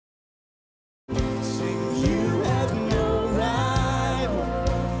Sing, you have no rival,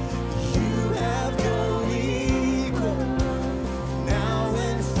 you have no equal, now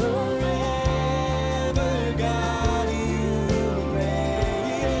and forever, God, you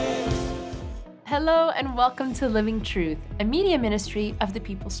reign. Hello and welcome to Living Truth, a media ministry of the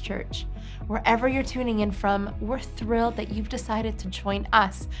People's Church. Wherever you're tuning in from, we're thrilled that you've decided to join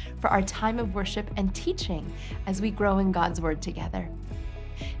us for our time of worship and teaching as we grow in God's Word together.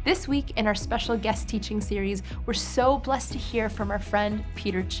 This week in our special guest teaching series, we're so blessed to hear from our friend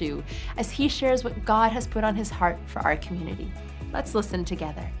Peter Chu as he shares what God has put on his heart for our community. Let's listen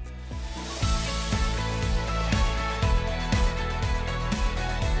together.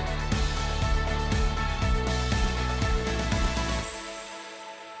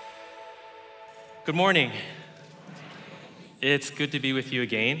 Good morning. It's good to be with you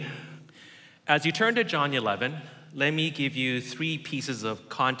again. As you turn to John 11, let me give you three pieces of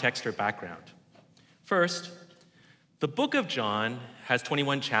context or background. First, the book of John has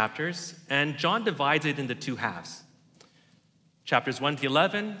 21 chapters, and John divides it into two halves. Chapters 1 to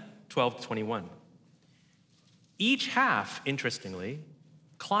 11, 12 to 21. Each half, interestingly,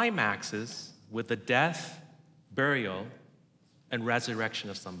 climaxes with the death, burial, and resurrection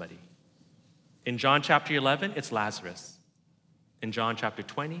of somebody. In John chapter 11, it's Lazarus. In John chapter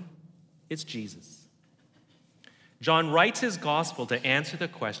 20, it's Jesus. John writes his gospel to answer the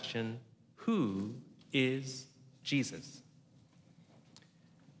question, who is Jesus?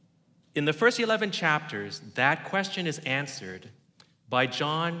 In the first 11 chapters, that question is answered by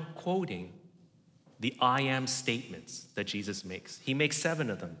John quoting the I am statements that Jesus makes. He makes 7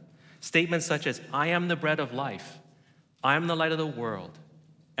 of them. Statements such as, I am the bread of life. I am the light of the world.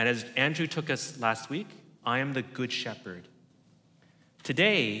 And as Andrew took us last week, I am the good shepherd.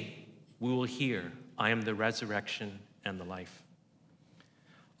 Today, we will hear, I am the resurrection and the life.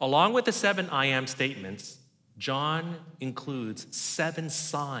 Along with the 7 I am statements, John includes 7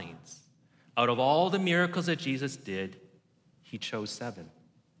 signs. Out of all the miracles that Jesus did, he chose 7.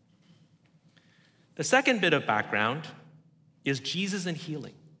 The second bit of background is Jesus and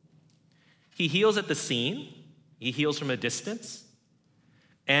healing. He heals at the scene, he heals from a distance,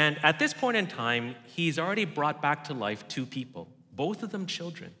 and at this point in time, he's already brought back to life 2 people, both of them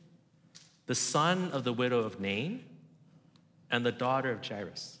children, the son of the widow of Nain and the daughter of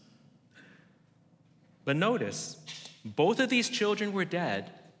Jairus. But notice, both of these children were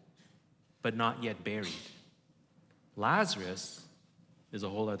dead, but not yet buried. Lazarus is a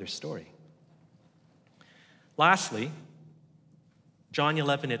whole other story. Lastly, John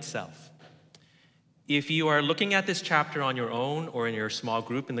 11 itself. If you are looking at this chapter on your own or in your small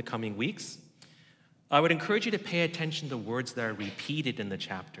group in the coming weeks, I would encourage you to pay attention to words that are repeated in the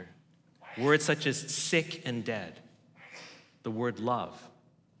chapter. Words such as sick and dead, the word love,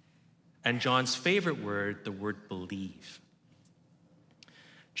 and John's favorite word, the word believe.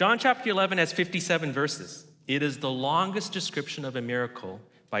 John chapter 11 has 57 verses. It is the longest description of a miracle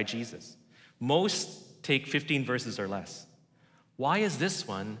by Jesus. Most take 15 verses or less. Why is this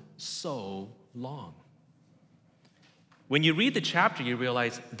one so long? When you read the chapter, you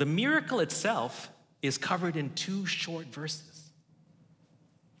realize the miracle itself is covered in 2 short verses.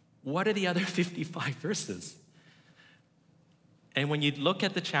 What are the other 55 verses? And when you look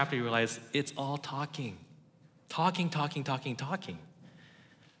at the chapter, you realize it's all talking. Talking.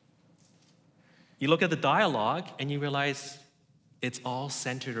 You look at the dialogue and you realize it's all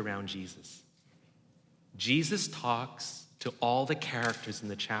centered around Jesus. Jesus talks to all the characters in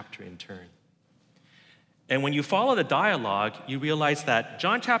the chapter in turn. And when you follow the dialogue, you realize that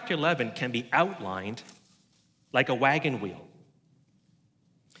John chapter 11 can be outlined like a wagon wheel.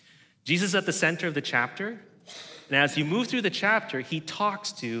 Jesus is at the center of the chapter, and as you move through the chapter, he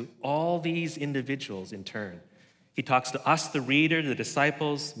talks to all these individuals in turn. He talks to us, the reader, the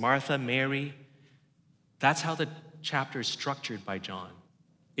disciples, Martha, Mary. That's how the chapter is structured by John.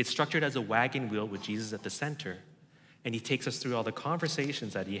 It's structured as a wagon wheel with Jesus at the center, and he takes us through all the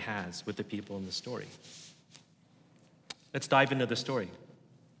conversations that he has with the people in the story. Let's dive into the story.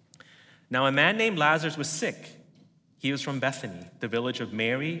 Now, a man named Lazarus was sick. He was from Bethany, the village of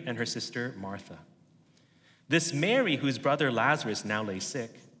Mary and her sister Martha. This Mary, whose brother Lazarus now lay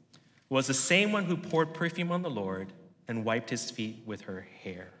sick, was the same one who poured perfume on the Lord and wiped his feet with her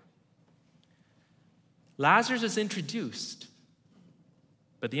hair. Lazarus is introduced,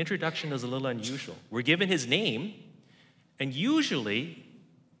 but the introduction is a little unusual. We're given his name, and usually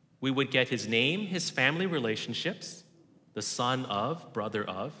we would get his name, his family relationships, the son of, brother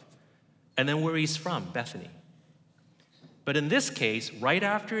of, and then where he's from, Bethany. But in this case, right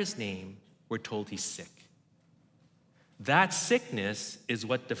after his name, we're told he's sick. That sickness is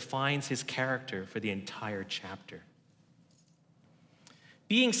what defines his character for the entire chapter.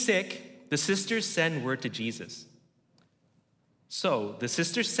 Being sick, the sisters send word to Jesus. So the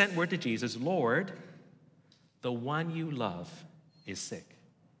sisters sent word to Jesus, Lord, the one you love is sick.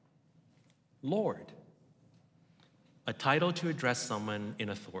 Lord, a title to address someone in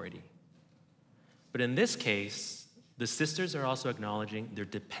authority. But in this case, the sisters are also acknowledging their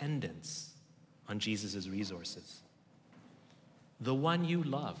dependence on Jesus' resources. The one you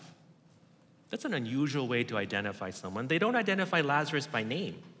love. That's an unusual way to identify someone. They don't identify Lazarus by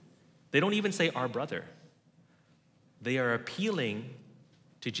name. They don't even say our brother. They are appealing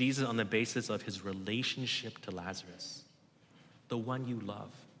to Jesus on the basis of his relationship to Lazarus, the one you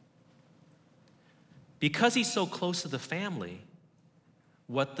love. Because he's so close to the family,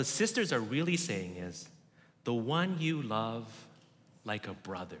 what the sisters are really saying is, the one you love like a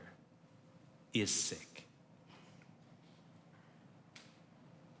brother is sick.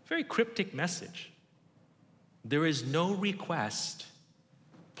 Very cryptic message. There is no request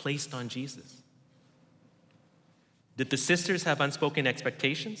placed on Jesus. Did the sisters have unspoken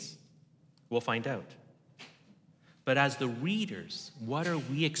expectations? We'll find out. But as the readers, what are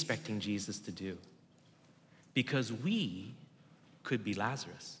we expecting Jesus to do? Because we could be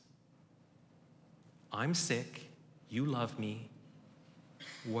Lazarus. I'm sick, you love me,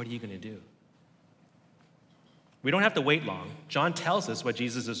 what are you going to do? We don't have to wait long. John tells us what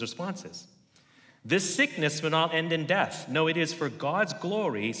Jesus' response is. This sickness will not end in death. No, it is for God's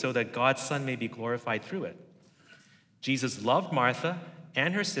glory, so that God's Son may be glorified through it. Jesus loved Martha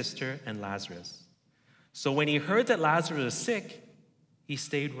and her sister and Lazarus. So when he heard that Lazarus was sick, he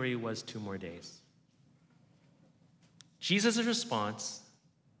stayed where he was 2 more days. Jesus' response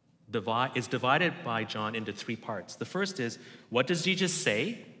is divided by John into 3 parts. The first is, what does Jesus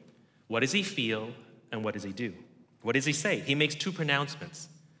say? What does he feel? And what does he do? What does he say? He makes 2 pronouncements.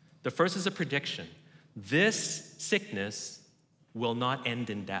 The first is a prediction. This sickness will not end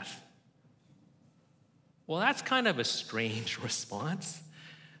in death. Well, that's kind of a strange response.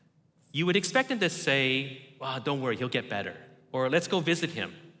 You would expect him to say, well, don't worry, he'll get better. Or let's go visit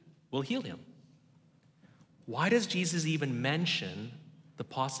him. We'll heal him. Why does Jesus even mention the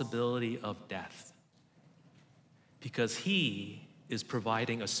possibility of death? Because he is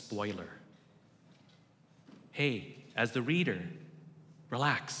providing a spoiler. Hey, as the reader,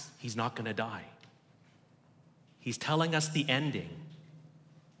 relax, he's not going to die. He's telling us the ending.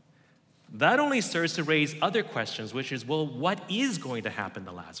 That only serves to raise other questions, which is, well, what is going to happen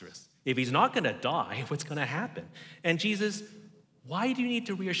to Lazarus? If he's not going to die, what's going to happen? And Jesus, why do you need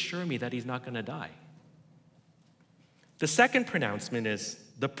to reassure me that he's not going to die? The second pronouncement is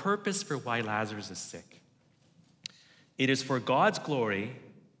the purpose for why Lazarus is sick. It is for God's glory,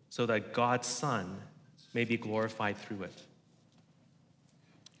 so that God's Son may be glorified through it.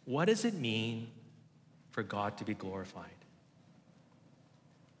 What does it mean for God to be glorified?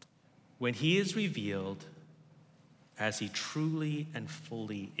 When he is revealed as he truly and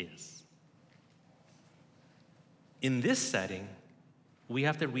fully is. In this setting, we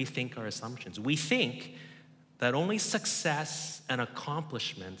have to rethink our assumptions. We think that only success and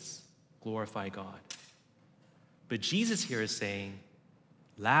accomplishments glorify God. But Jesus here is saying,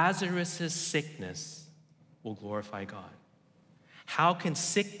 Lazarus' sickness will glorify God. How can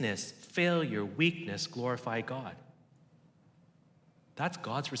sickness, failure, weakness glorify God? That's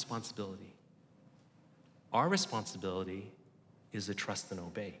God's responsibility. Our responsibility is to trust and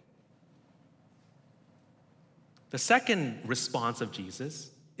obey. The second response of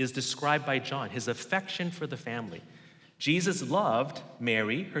Jesus is described by John, his affection for the family. Jesus loved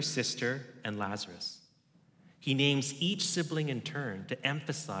Mary, her sister, and Lazarus. He names each sibling in turn to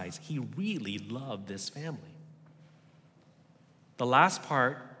emphasize he really loved this family. The last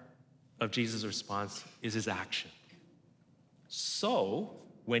part of Jesus' response is his action. So,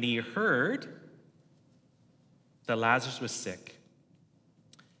 when he heard that Lazarus was sick,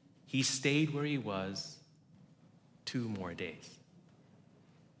 he stayed where he was 2 more days.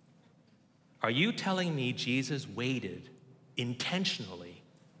 Are you telling me Jesus waited intentionally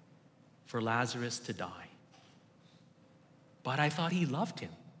for Lazarus to die? But I thought he loved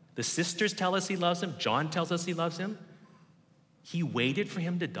him. The sisters tell us he loves him. John tells us he loves him. He waited for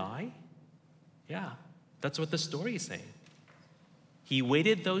him to die? Yeah, that's what the story is saying. He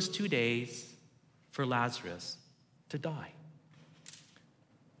waited those 2 days for Lazarus to die.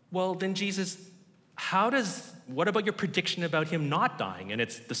 Well, then Jesus, what about your prediction about him not dying? And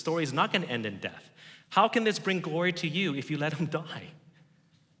the story is not going to end in death. How can this bring glory to you if you let him die?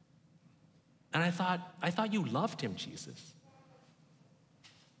 And I thought you loved him, Jesus.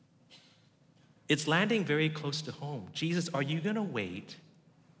 it's landing very close to home. Jesus, are you going to wait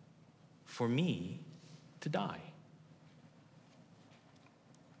for me to die?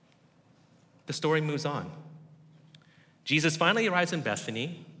 The story moves on. Jesus finally arrives in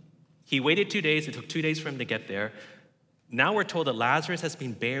Bethany. He waited 2 days. It took 2 days for him to get there. Now we're told that Lazarus has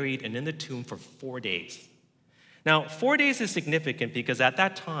been buried and in the tomb for 4 days. Now, 4 days is significant because at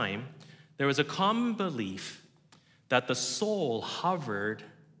that time, there was a common belief that the soul hovered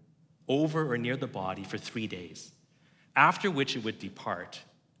over or near the body for 3 days, after which it would depart,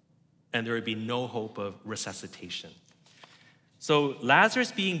 and there would be no hope of resuscitation. So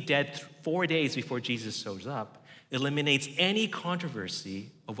Lazarus being dead 4 days before Jesus shows up eliminates any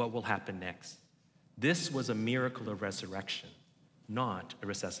controversy of what will happen next. This was a miracle of resurrection, not a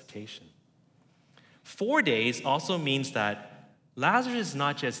resuscitation. 4 days also means that Lazarus is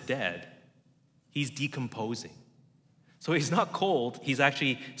not just dead, he's decomposing. So he's not cold, he's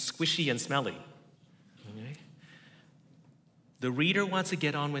actually squishy and smelly. Okay? The reader wants to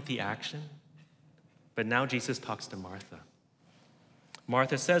get on with the action, but now Jesus talks to Martha.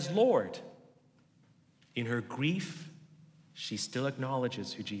 Martha says, Lord. In her grief, she still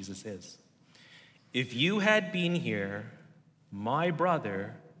acknowledges who Jesus is. If you had been here, my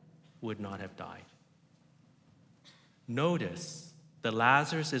brother would not have died. Notice that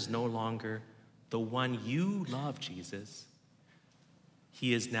Lazarus is no longer the one you love, Jesus.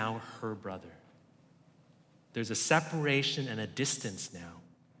 He is now her brother. There's a separation and a distance now.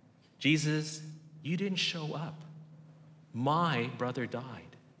 Jesus, you didn't show up. My brother died.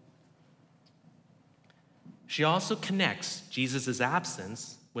 She also connects Jesus'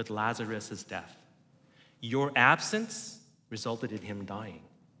 absence with Lazarus' death. Your absence resulted in him dying.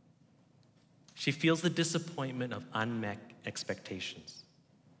 She feels the disappointment of unmet expectations.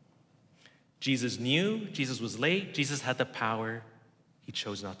 Jesus knew, Jesus was late, Jesus had the power, he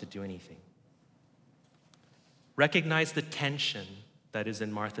chose not to do anything. Recognize the tension that is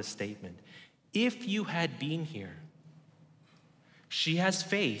in Martha's statement. If you had been here, she has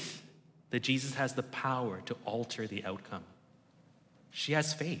faith that Jesus has the power to alter the outcome. She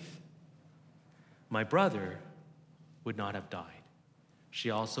has faith. My brother would not have died. She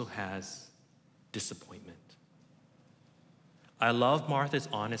also has disappointment. I love Martha's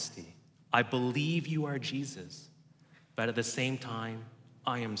honesty. I believe you are Jesus, but at the same time,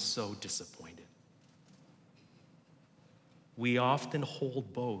 I am so disappointed. We often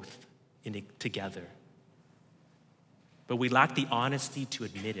hold both together, but we lack the honesty to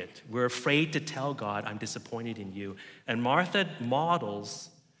admit it. We're afraid to tell God, I'm disappointed in you. And Martha models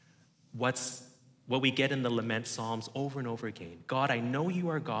what we get in the lament psalms over and over again. God, I know you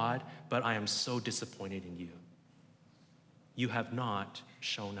are God, but I am so disappointed in you. You have not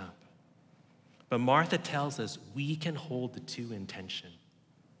shown up. But Martha tells us we can hold the two in tension.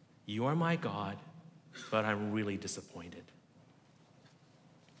 You are my God, but I'm really disappointed.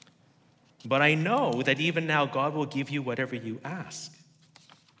 But I know that even now God will give you whatever you ask.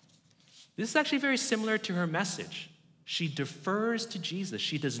 This is actually very similar to her message. She defers to Jesus.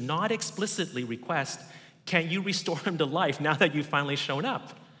 She does not explicitly request, can you restore him to life now that you've finally shown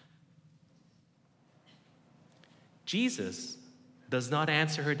up? Jesus does not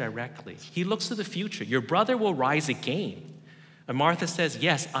answer her directly. He looks to the future. Your brother will rise again. And Martha says,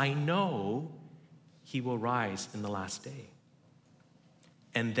 yes, I know he will rise in the last day.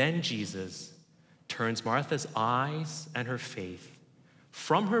 And then Jesus turns Martha's eyes and her faith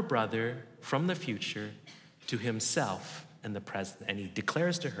from her brother, from the future, to himself and the present. And he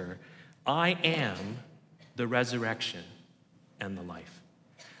declares to her, I am the resurrection and the life.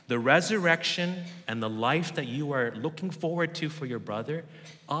 The resurrection and the life that you are looking forward to for your brother,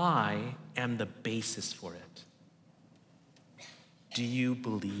 I am the basis for it. Do you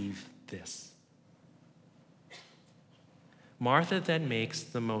believe this? Martha then makes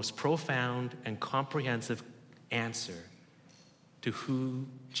the most profound and comprehensive answer to who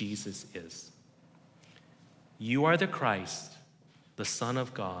Jesus is. You are the Christ, the Son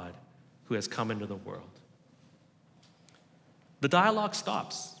of God, who has come into the world. The dialogue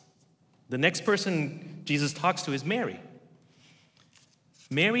stops. The next person Jesus talks to is Mary.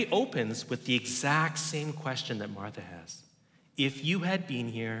 Mary opens with the exact same question that Martha has. If you had been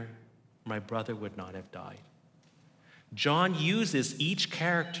here, my brother would not have died. John uses each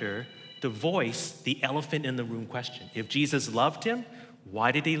character to voice the elephant in the room question. If Jesus loved him,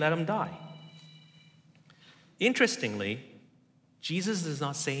 why did he let him die? Interestingly, Jesus does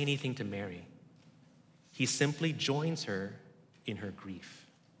not say anything to Mary. He simply joins her in her grief.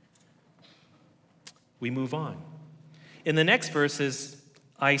 We move on. In the next verses,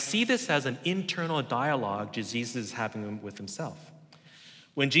 I see this as an internal dialogue Jesus is having with himself.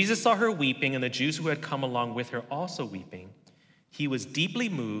 When Jesus saw her weeping and the Jews who had come along with her also weeping, he was deeply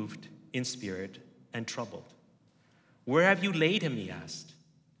moved in spirit and troubled. Where have you laid him, he asked.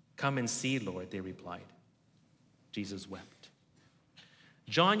 Come and see, Lord, they replied. Jesus wept.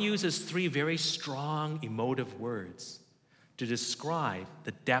 John uses three very strong emotive words to describe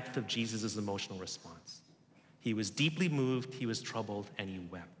the depth of Jesus' emotional response. He was deeply moved, he was troubled, and he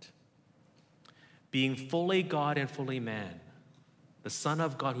wept. Being fully God and fully man, the Son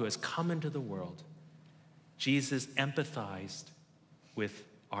of God who has come into the world, Jesus empathized with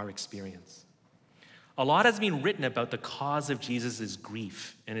our experience. A lot has been written about the cause of Jesus'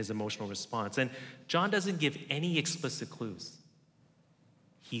 grief and his emotional response, and John doesn't give any explicit clues.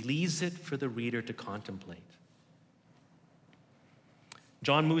 He leaves it for the reader to contemplate.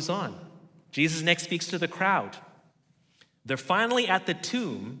 John moves on. Jesus next speaks to the crowd. They're finally at the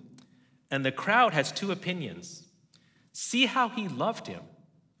tomb, and the crowd has two opinions. See how he loved him.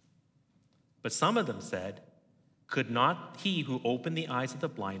 But some of them said, could not he who opened the eyes of the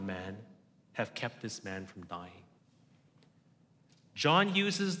blind man have kept this man from dying? John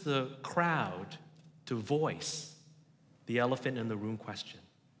uses the crowd to voice the elephant in the room question.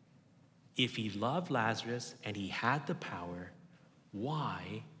 If he loved Lazarus and he had the power,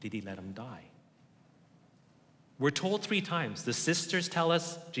 why did he let him die? We're told 3 times. The sisters tell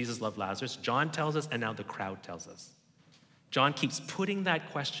us Jesus loved Lazarus. John tells us, and now the crowd tells us. John keeps putting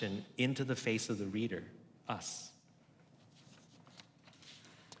that question into the face of the reader, us.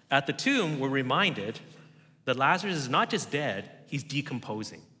 At the tomb, we're reminded that Lazarus is not just dead, he's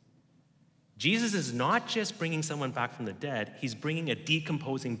decomposing. Jesus is not just bringing someone back from the dead, he's bringing a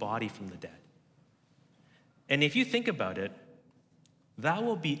decomposing body from the dead. And if you think about it, that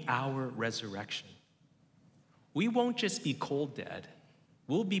will be our resurrection. We won't just be cold dead,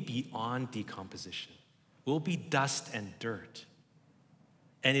 we'll be beyond decomposition. We'll be dust and dirt.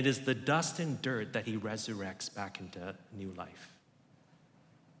 And it is the dust and dirt that he resurrects back into new life.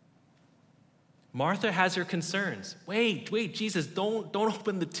 Martha has her concerns. Wait, Jesus, don't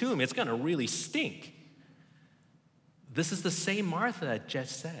open the tomb. It's going to really stink. This is the same Martha that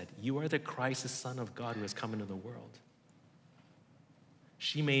just said, you are the Christ, the Son of God who has come into the world.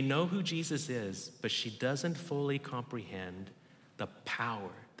 She may know who Jesus is, but she doesn't fully comprehend the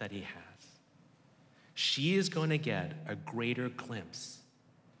power that he has. She is going to get a greater glimpse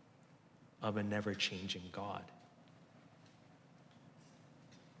of a never-changing God.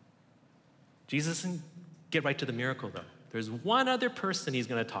 Jesus doesn't get right to the miracle, though. There's one other person he's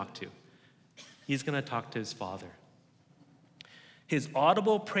going to talk to. He's going to talk to his Father. His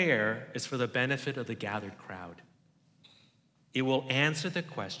audible prayer is for the benefit of the gathered crowd. It will answer the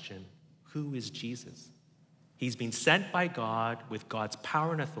question, who is Jesus? He's been sent by God with God's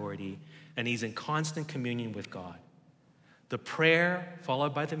power and authority, and he's in constant communion with God. The prayer,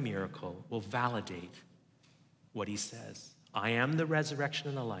 followed by the miracle, will validate what he says. I am the resurrection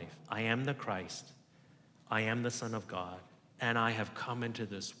and the life. I am the Christ. I am the Son of God, and I have come into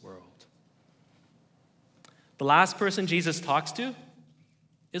this world. The last person Jesus talks to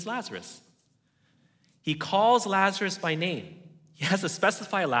is Lazarus. He calls Lazarus by name. He has to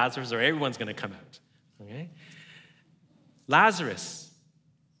specify Lazarus or everyone's going to come out. Okay? Lazarus,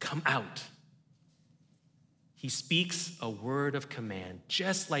 come out. He speaks a word of command,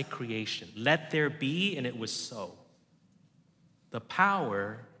 just like creation. Let there be, and it was so. The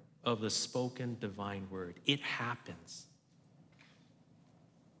power of the spoken divine word. It happens.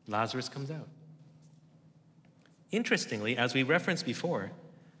 Lazarus comes out. Interestingly, as we referenced before,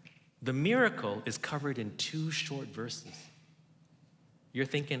 the miracle is covered in 2 short verses. You're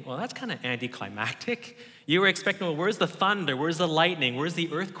thinking, well, that's kind of anticlimactic. You were expecting, well, where's the thunder? Where's the lightning? Where's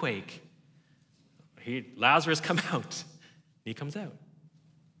the earthquake? Lazarus, come out. He comes out.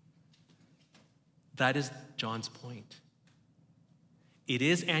 That is John's point. It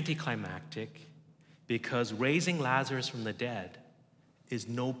is anticlimactic because raising Lazarus from the dead is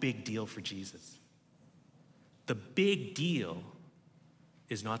no big deal for Jesus. The big deal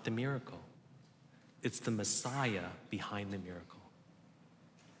is not the miracle. It's the Messiah behind the miracle.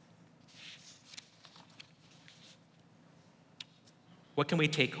 What can we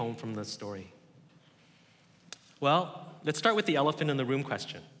take home from this story? Well, let's start with the elephant in the room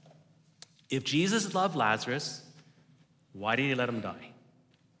question. If Jesus loved Lazarus, why did he let him die?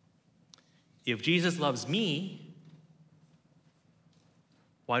 If Jesus loves me,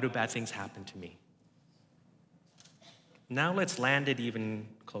 why do bad things happen to me? Now let's land it even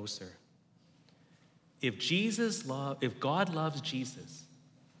closer. If God loves Jesus,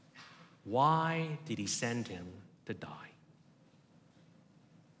 why did he send him to die?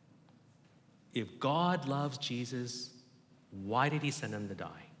 If God loves Jesus, Why did he send him to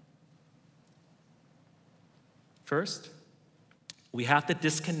die? First, we have to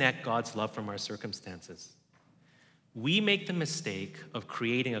disconnect God's love from our circumstances. We make the mistake of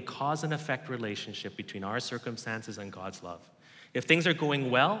creating a cause and effect relationship between our circumstances and God's love. If things are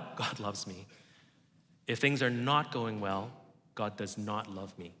going well, God loves me. If things are not going well, God does not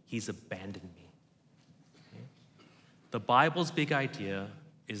love me. He's abandoned me. Okay? The Bible's big idea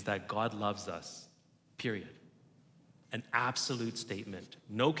is that God loves us, period. An absolute statement.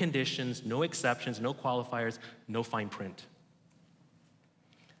 No conditions, no exceptions, no qualifiers, no fine print.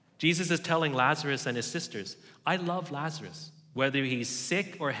 Jesus is telling Lazarus and his sisters, I love Lazarus. Whether he's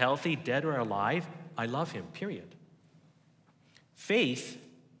sick or healthy, dead or alive, I love him, period. Faith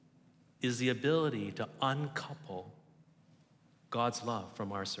is the ability to uncouple God's love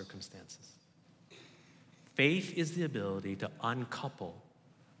from our circumstances. Faith is the ability to uncouple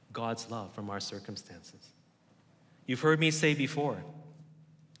God's love from our circumstances. You've heard me say before,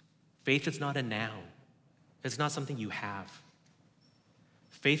 faith is not a noun. It's not something you have.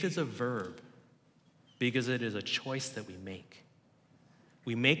 Faith is a verb because it is a choice that we make.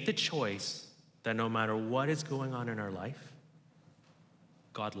 We make the choice that no matter what is going on in our life,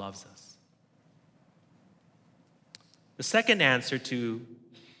 God loves us. The second answer to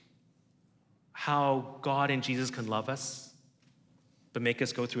how God and Jesus can love us but make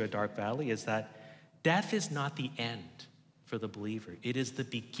us go through a dark valley is that death is not the end for the believer. It is the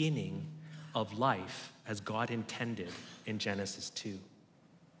beginning of life as God intended in Genesis 2.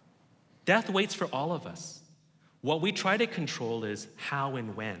 Death waits for all of us. What we try to control is how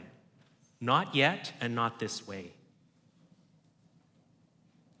and when. Not yet and not this way.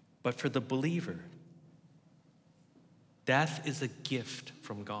 But for the believer, death is a gift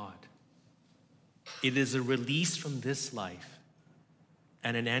from God. It is a release from this life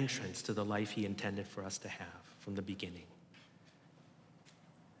and an entrance to the life he intended for us to have from the beginning.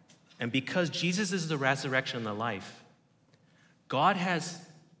 And because Jesus is the resurrection and the life, God has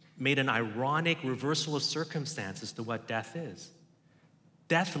made an ironic reversal of circumstances to what death is.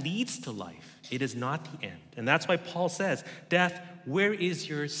 Death leads to life. It is not the end. And that's why Paul says, death, where is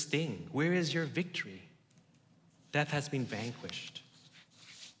your sting? Where is your victory? Death has been vanquished.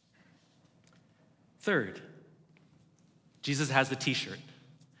 Third, Jesus has the t-shirt.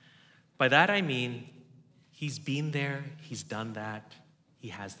 By that I mean, he's been there, he's done that, he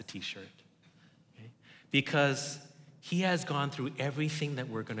has the t-shirt. Okay? Because he has gone through everything that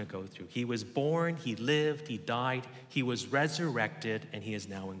we're going to go through. He was born, he lived, he died, he was resurrected, and he is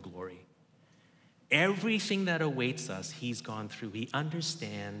now in glory. Everything that awaits us, he's gone through. He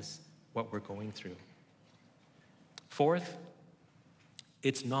understands what we're going through. Fourth,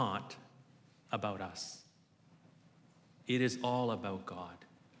 it's not about us. It is all about God.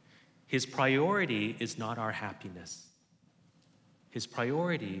 His priority is not our happiness. His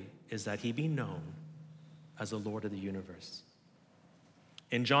priority is that he be known as the Lord of the universe.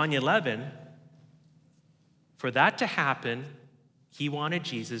 In John 11, for that to happen, he wanted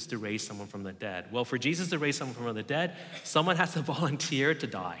Jesus to raise someone from the dead. Well, for Jesus to raise someone from the dead, someone has to volunteer to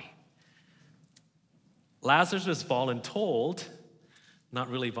die. Lazarus was voluntold, not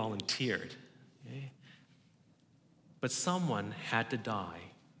really volunteered. Okay? But someone had to die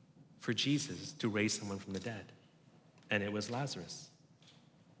for Jesus to raise someone from the dead, and it was Lazarus.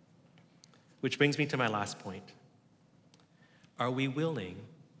 Which brings me to my last point. Are we willing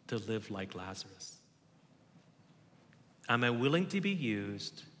to live like Lazarus? Am I willing to be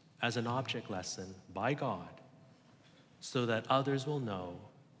used as an object lesson by God so that others will know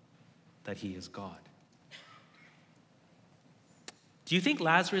that he is God? Do you think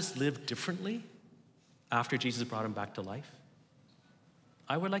Lazarus lived differently after Jesus brought him back to life?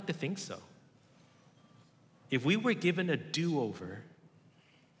 I would like to think so. If we were given a do-over,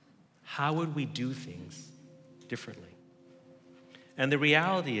 how would we do things differently? And the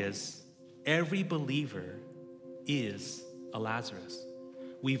reality is, every believer is a Lazarus.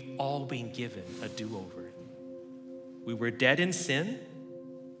 We've all been given a do-over. We were dead in sin.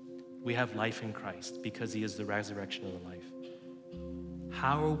 We have life in Christ because he is the resurrection of the life.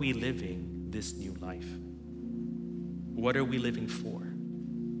 How are we living this new life? What are we living for?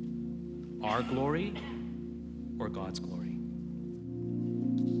 Our glory or God's glory?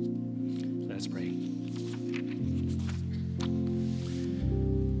 Let's pray.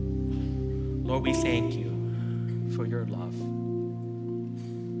 Lord, we thank you for your love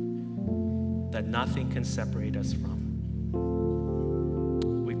that nothing can separate us from.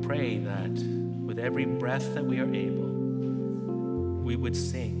 We pray that with every breath that we are able, we would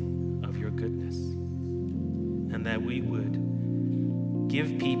sing of your goodness and that we would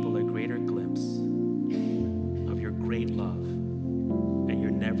give people a greater glimpse of your great love and your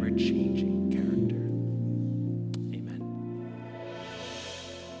never-changing character. Amen.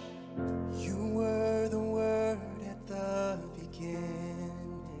 You were the Word at the beginning,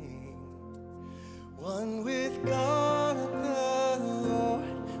 one with God the Lord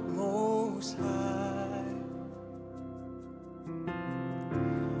Most High.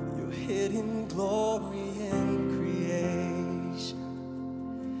 Your hidden glory in creation,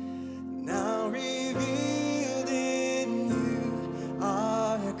 now revealed in you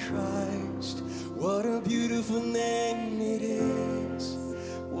are Christ. What a beautiful name it is.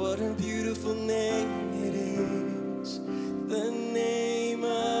 What a beautiful name it is. The name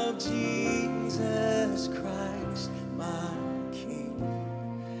of Jesus Christ, my King.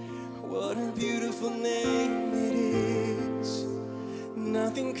 What a beautiful name it is.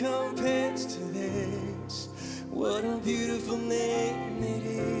 Nothing compares to this. What a beautiful name it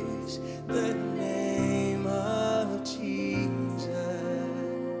is. The name of Jesus.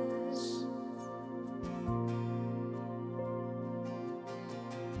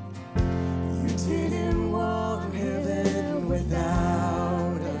 You didn't want heaven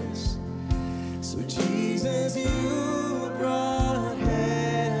without us. So Jesus, you brought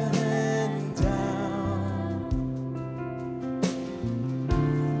heaven down.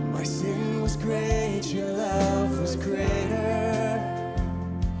 My sin was great, your love was greater.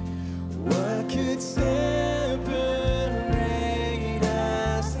 What could separate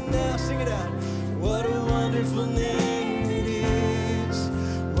us? Now sing it out. What a wonderful name it is.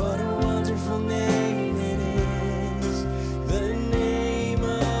 What a wonderful name it is. The name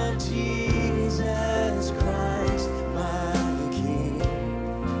of Jesus Christ, my King.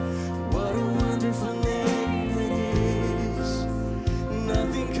 What a wonderful name it is.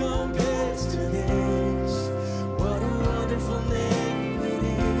 Nothing compares to this. What a wonderful name it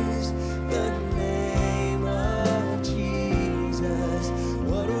is. The name of Jesus.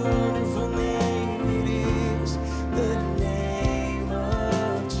 What a wonderful name it is. The name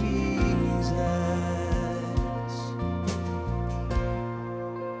of Jesus.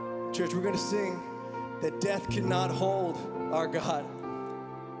 Church, we're going to sing that death could not hold our God,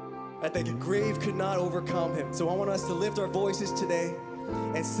 that the grave could not overcome him. So I want us to lift our voices today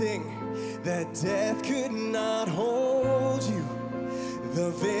and sing that death could not hold you. The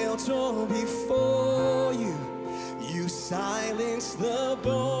veil tore before you. You silenced the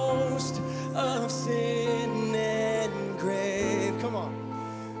boast of sin and grave. Come on.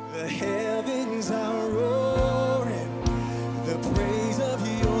 The heavens are roaring, the praise of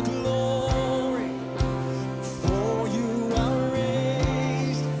your glory. For you are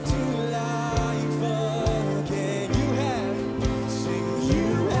raised to life again. You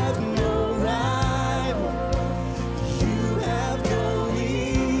have no rival. You have no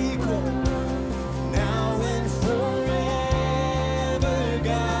equal. Now and forever,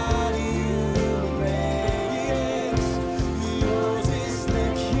 God, you reign. Yours is the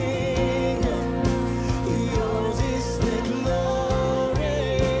kingdom. Yours is the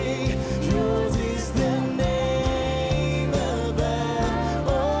glory. Yours is the name above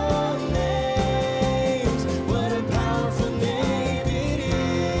all names. What a powerful name it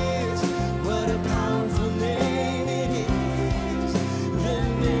is. What a powerful name it is. The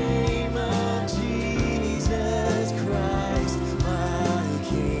name of Jesus Christ, my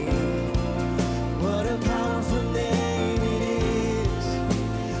King. What a powerful name it is.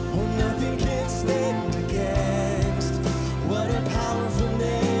 Oh, nothing can stand against. What a powerful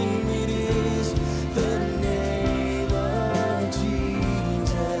name it is. The name of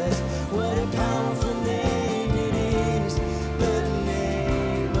Jesus. What a powerful name it is. The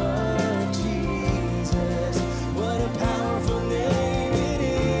name of Jesus. What a powerful name it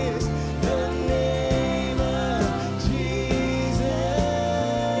is. The name of Jesus.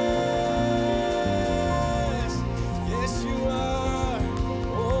 Yes, you are.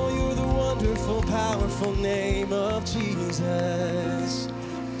 Oh, you're the wonderful, powerful name of Jesus.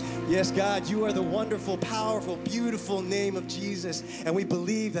 Yes, God, you are the wonderful, powerful, beautiful name of Jesus. And we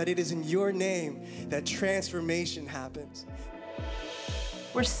believe that it is in your name that transformation happens.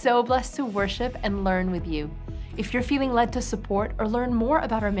 We're so blessed to worship and learn with you. If you're feeling led to support or learn more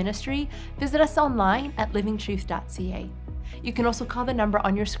about our ministry, visit us online at livingtruth.ca. You can also call the number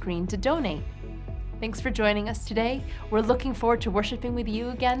on your screen to donate. Thanks for joining us today. We're looking forward to worshiping with you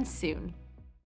again soon.